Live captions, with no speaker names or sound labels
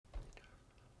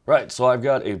Right, so I've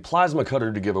got a plasma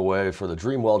cutter to give away for the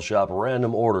Dream Weld Shop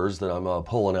random orders that I'm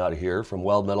pulling out of here from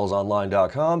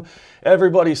weldmetalsonline.com.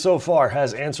 Everybody so far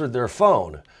has answered their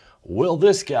phone. Will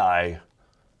this guy,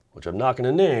 which I'm not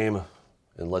going to name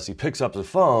unless he picks up the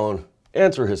phone,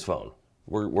 answer his phone?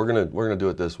 We're gonna do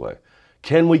it this way.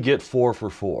 Can we get 4 for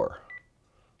 4?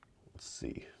 Let's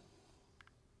see.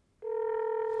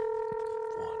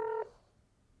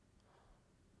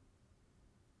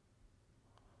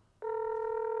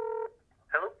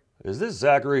 Is this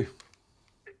Zachary?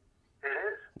 It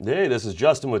is. Hey, this is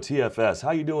Justin with TFS. How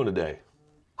you doing today?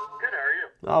 Good, how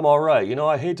are you? I'm all right. You know,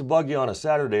 I hate to bug you on a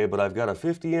Saturday, but I've got a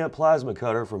 50 amp plasma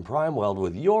cutter from Prime Weld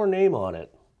with your name on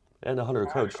it. And a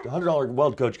 $100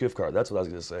 Weld Coach Gift Card. That's what I was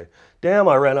going to say. Damn,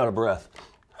 I ran out of breath.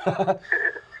 Appreciate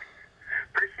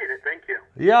it, thank you.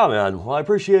 Yeah, man. Well, I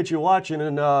appreciate you watching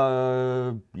and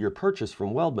your purchase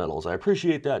from Weld Metals. I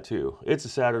appreciate that too. It's a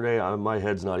Saturday. My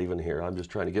head's not even here. I'm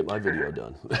just trying to get my video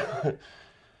done. Appreciate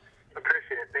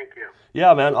it, thank you.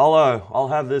 Yeah, man. I'll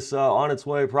have this on its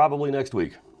way probably next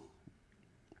week.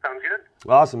 Sounds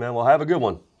good. Awesome, man. Well, have a good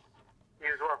one. You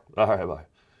as well. All right, bye.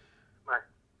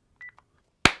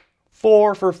 Bye.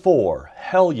 4 for 4.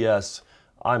 Hell yes,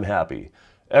 I'm happy.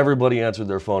 Everybody answered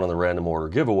their phone on the random order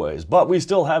giveaways, but we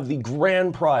still have the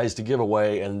grand prize to give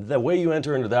away, and the way you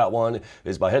enter into that one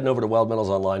is by heading over to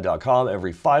weldmetalsonline.com.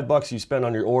 Every $5 you spend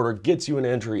on your order gets you an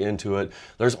entry into it.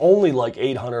 There's only like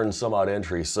 800 and some odd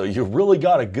entries, so you've really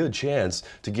got a good chance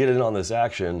to get in on this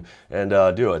action and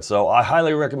do it. So I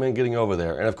highly recommend getting over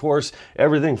there. And of course,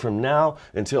 everything from now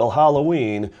until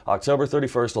Halloween, October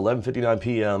 31st, 11:59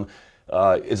 p.m.,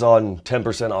 is on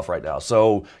 10% off right now.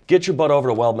 So get your butt over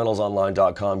to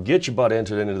weldmetalsonline.com, get your butt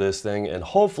entered into this thing, and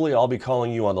hopefully I'll be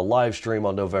calling you on the live stream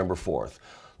on November 4th.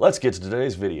 Let's get to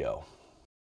today's video.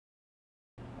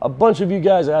 A bunch of you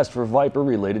guys asked for Viper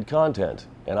related content,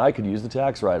 and I could use the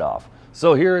tax write-off.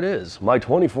 So here it is, my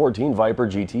 2014 Viper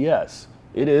GTS.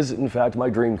 It is, in fact, my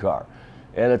dream car.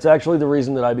 And it's actually the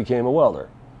reason that I became a welder.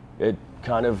 It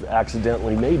kind of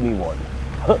accidentally made me one.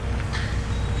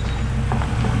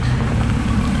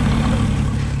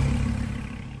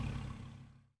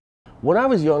 When I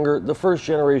was younger, the first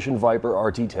generation Viper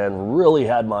RT10 really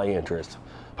had my interest.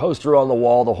 Poster on the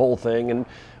wall, the whole thing, and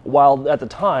while at the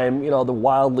time, you know, the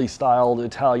wildly styled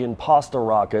Italian pasta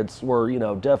rockets were, you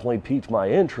know, definitely piqued my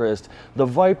interest, the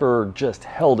Viper just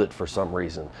held it for some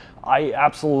reason. I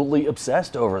absolutely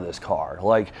obsessed over this car.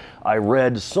 Like, I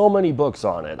read so many books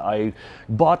on it. I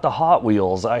bought the Hot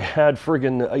Wheels. I had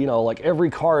friggin', you know, like every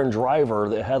car and driver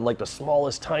that had like the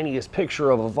smallest, tiniest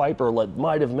picture of a Viper that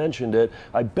might have mentioned it.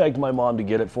 I begged my mom to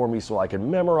get it for me so I could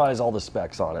memorize all the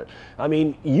specs on it. I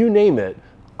mean, you name it,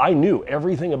 I knew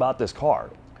everything about this car.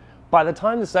 By the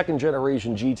time the second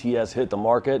generation GTS hit the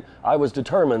market, I was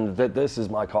determined that this is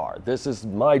my car. This is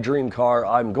my dream car.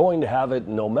 I'm going to have it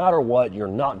no matter what. You're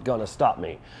not gonna stop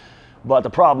me. But the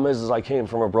problem is I came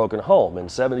from a broken home, and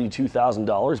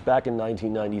 $72,000 back in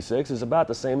 1996 is about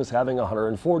the same as having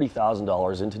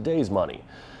 $140,000 in today's money.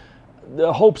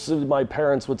 The hopes of my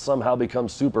parents would somehow become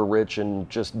super rich and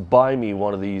just buy me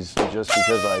one of these just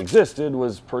because I existed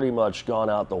was pretty much gone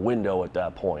out the window at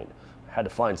that point. Had to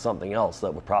find something else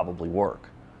that would probably work.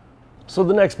 So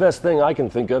the next best thing I can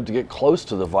think of to get close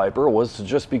to the Viper was to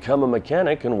just become a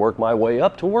mechanic and work my way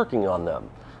up to working on them.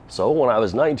 So when I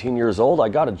was 19 years old, I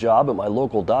got a job at my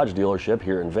local Dodge dealership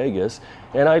here in Vegas,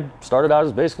 and I started out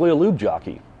as basically a lube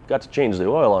jockey. Got to change the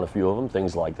oil on a few of them,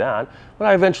 things like that, but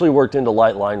I eventually worked into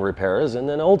light line repairs and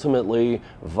then ultimately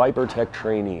Viper Tech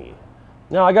trainee.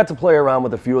 Now, I got to play around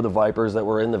with a few of the Vipers that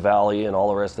were in the Valley and all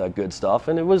the rest of that good stuff,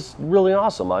 and it was really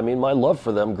awesome. I mean, my love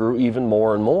for them grew even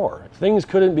more and more. Things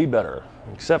couldn't be better.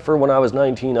 Except for when I was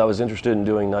 19, I was interested in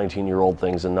doing 19-year-old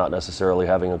things and not necessarily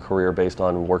having a career based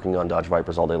on working on Dodge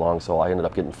Vipers all day long, so I ended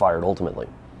up getting fired ultimately.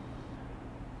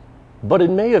 But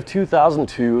in May of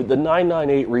 2002, the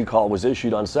 998 recall was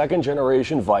issued on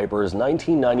second-generation Vipers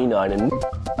 1999 and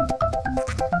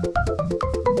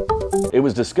it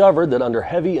was discovered that under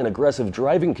heavy and aggressive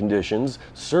driving conditions,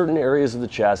 certain areas of the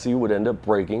chassis would end up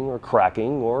breaking or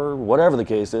cracking or whatever the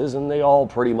case is, and they all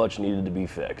pretty much needed to be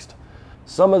fixed.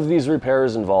 Some of these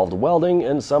repairs involved welding,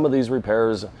 and some of these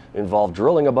repairs involved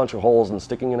drilling a bunch of holes and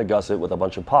sticking in a gusset with a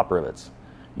bunch of pop rivets.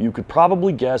 You could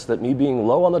probably guess that me being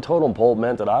low on the totem pole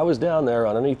meant that I was down there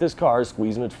underneath this car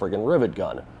squeezing its friggin' rivet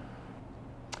gun.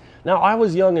 Now, I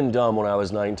was young and dumb when I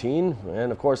was 19,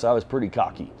 and of course I was pretty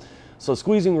cocky. So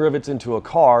squeezing rivets into a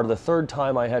car, the third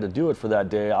time I had to do it for that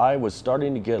day, I was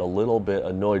starting to get a little bit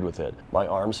annoyed with it. My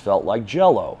arms felt like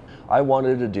jello. I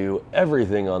wanted to do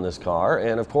everything on this car,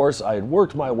 and of course I had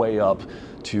worked my way up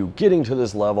to getting to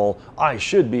this level. I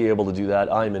should be able to do that.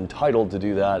 I'm entitled to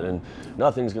do that, and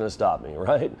nothing's gonna stop me,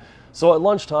 right? So at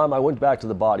lunchtime, I went back to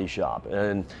the body shop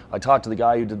and I talked to the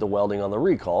guy who did the welding on the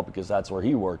recall, because that's where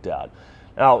he worked at.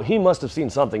 Now, he must have seen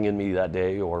something in me that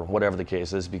day, or whatever the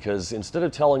case is, because instead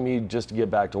of telling me just to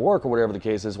get back to work or whatever the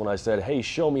case is, when I said, hey,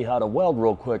 show me how to weld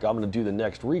real quick, I'm gonna do the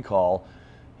next recall,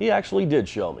 he actually did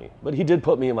show me. But he did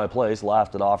put me in my place,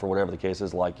 laughed it off or whatever the case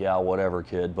is, like, yeah, whatever,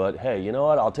 kid, but hey, you know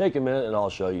what, I'll take a minute and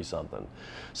I'll show you something.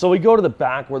 So we go to the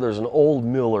back where there's an old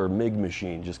Miller MIG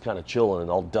machine just kind of chilling and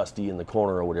all dusty in the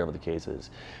corner or whatever the case is.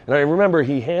 And I remember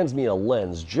he hands me a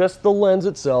lens, just the lens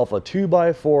itself, a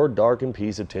 2x4 darkened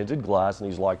piece of tinted glass, and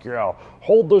he's like, yeah,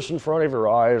 hold this in front of your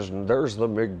eyes and there's the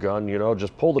MIG gun, you know,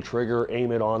 just pull the trigger,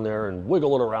 aim it on there and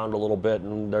wiggle it around a little bit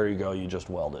and there you go, you just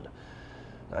welded.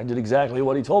 I did exactly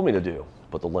what he told me to do.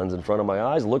 Put the lens in front of my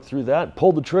eyes, looked through that,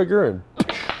 pulled the trigger, and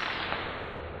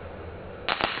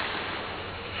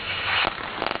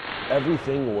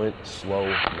everything went slow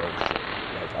motion.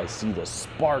 Like, I see the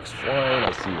sparks flying,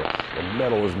 I see the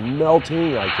metal is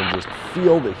melting, I can just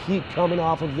feel the heat coming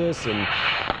off of this, and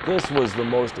this was the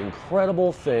most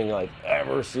incredible thing I've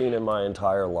ever seen in my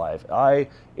entire life. I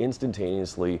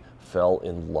instantaneously fell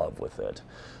in love with it.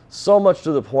 So much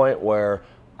to the point where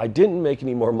I didn't make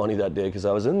any more money that day because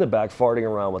I was in the back farting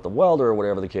around with the welder or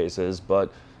whatever the case is,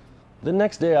 but the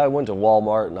next day I went to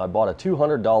Walmart and I bought a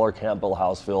 $200 Campbell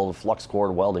house-filled flux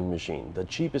cord welding machine, the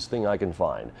cheapest thing I can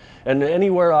find. And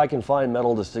anywhere I can find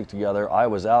metal to stick together, I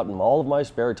was out in all of my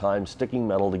spare time sticking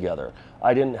metal together.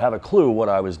 I didn't have a clue what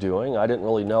I was doing. I didn't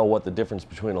really know what the difference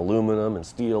between aluminum and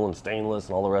steel and stainless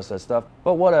and all the rest of that stuff,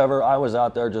 but whatever, I was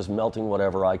out there just melting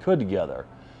whatever I could together.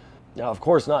 Now, of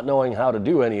course, not knowing how to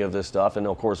do any of this stuff, and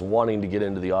of course wanting to get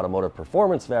into the automotive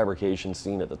performance fabrication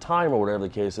scene at the time or whatever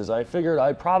the case is, I figured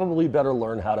I'd probably better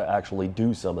learn how to actually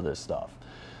do some of this stuff.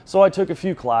 So I took a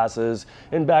few classes,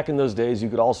 and back in those days you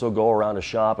could also go around a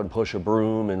shop and push a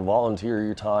broom and volunteer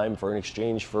your time in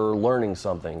exchange for learning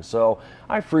something. So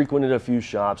I frequented a few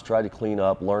shops, tried to clean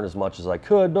up, learn as much as I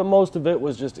could, but most of it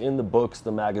was just in the books,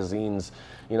 the magazines,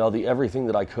 you know, everything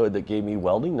that I could that gave me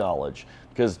welding knowledge.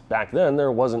 Because back then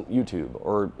there wasn't YouTube,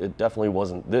 or it definitely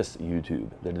wasn't this YouTube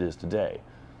that it is today.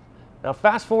 Now,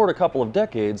 fast forward a couple of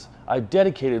decades, I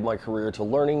dedicated my career to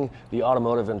learning the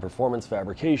automotive and performance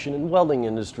fabrication and welding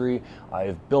industry.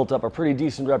 I've built up a pretty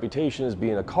decent reputation as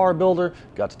being a car builder,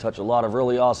 got to touch a lot of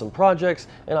really awesome projects,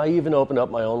 and I even opened up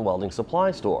my own welding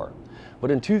supply store. But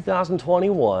in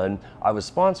 2021, I was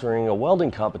sponsoring a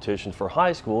welding competition for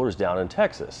high schoolers down in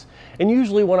Texas. And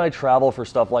usually when I travel for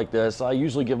stuff like this, I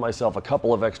usually give myself a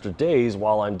couple of extra days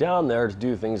while I'm down there to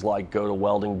do things like go to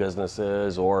welding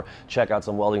businesses or check out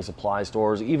some welding supply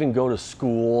stores, even go to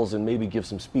schools and maybe give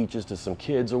some speeches to some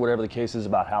kids or whatever the case is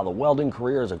about how the welding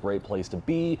career is a great place to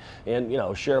be and, you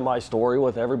know, share my story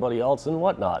with everybody else and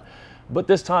whatnot. But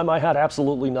this time I had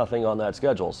absolutely nothing on that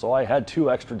schedule, so I had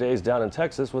 2 extra days down in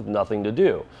Texas with nothing to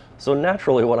do. So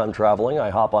naturally when I'm traveling, I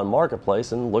hop on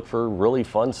Marketplace and look for really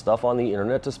fun stuff on the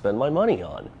internet to spend my money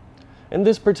on. And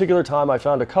this particular time I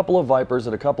found a couple of Vipers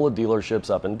at a couple of dealerships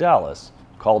up in Dallas.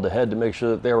 Called ahead to make sure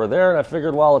that they were there, and I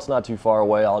figured, well, it's not too far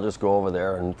away, I'll just go over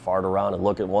there and fart around and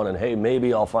look at one and hey,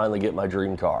 maybe I'll finally get my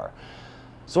dream car.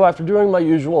 So after doing my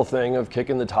usual thing of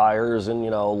kicking the tires and,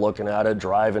 you know, looking at it,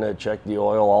 driving it, check the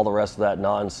oil, all the rest of that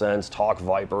nonsense, talk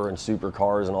Viper and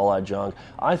supercars and all that junk,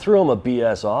 I threw them a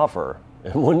BS offer.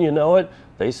 And when you know it,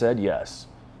 they said yes.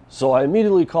 So I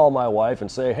immediately call my wife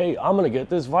and say, hey, I'm going to get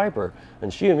this Viper.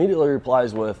 And she immediately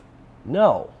replies with,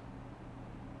 no.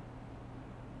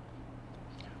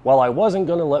 Well, I wasn't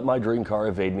going to let my dream car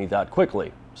evade me that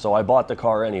quickly, so I bought the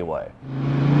car anyway.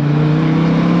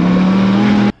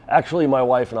 Actually, my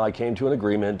wife and I came to an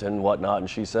agreement and whatnot, and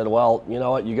she said, well, you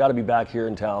know what, you got to be back here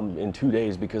in town in 2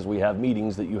 days because we have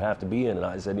meetings that you have to be in. And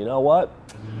I said, you know what,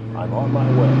 I'm on my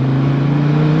way.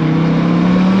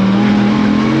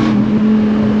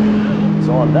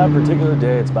 So on that particular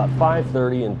day, it's about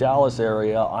 5:30 in Dallas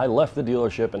area, I left the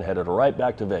dealership and headed right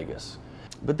back to Vegas.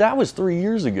 But that was 3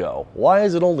 years ago. Why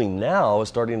is it only now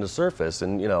starting to surface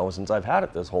and, you know, since I've had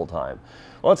it this whole time?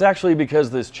 Well, it's actually because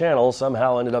this channel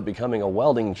somehow ended up becoming a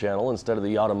welding channel instead of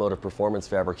the automotive performance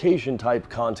fabrication type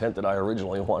content that I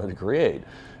originally wanted to create.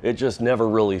 It just never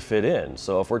really fit in.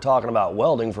 So if we're talking about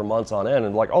welding for months on end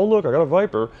and like, oh look, I got a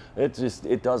Viper,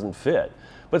 it doesn't fit.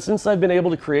 But since I've been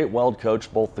able to create Weld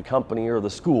Coach, both the company or the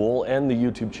school and the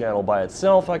YouTube channel by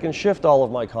itself, I can shift all of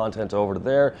my content over to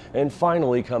there and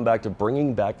finally come back to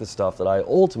bringing back the stuff that I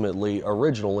ultimately,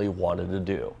 originally wanted to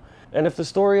do. And if the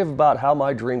story about how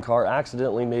my dream car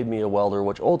accidentally made me a welder,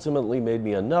 which ultimately made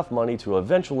me enough money to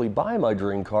eventually buy my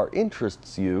dream car,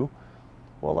 interests you,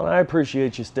 well, then I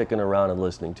appreciate you sticking around and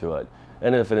listening to it.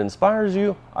 And if it inspires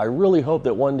you, I really hope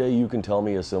that one day you can tell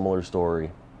me a similar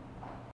story.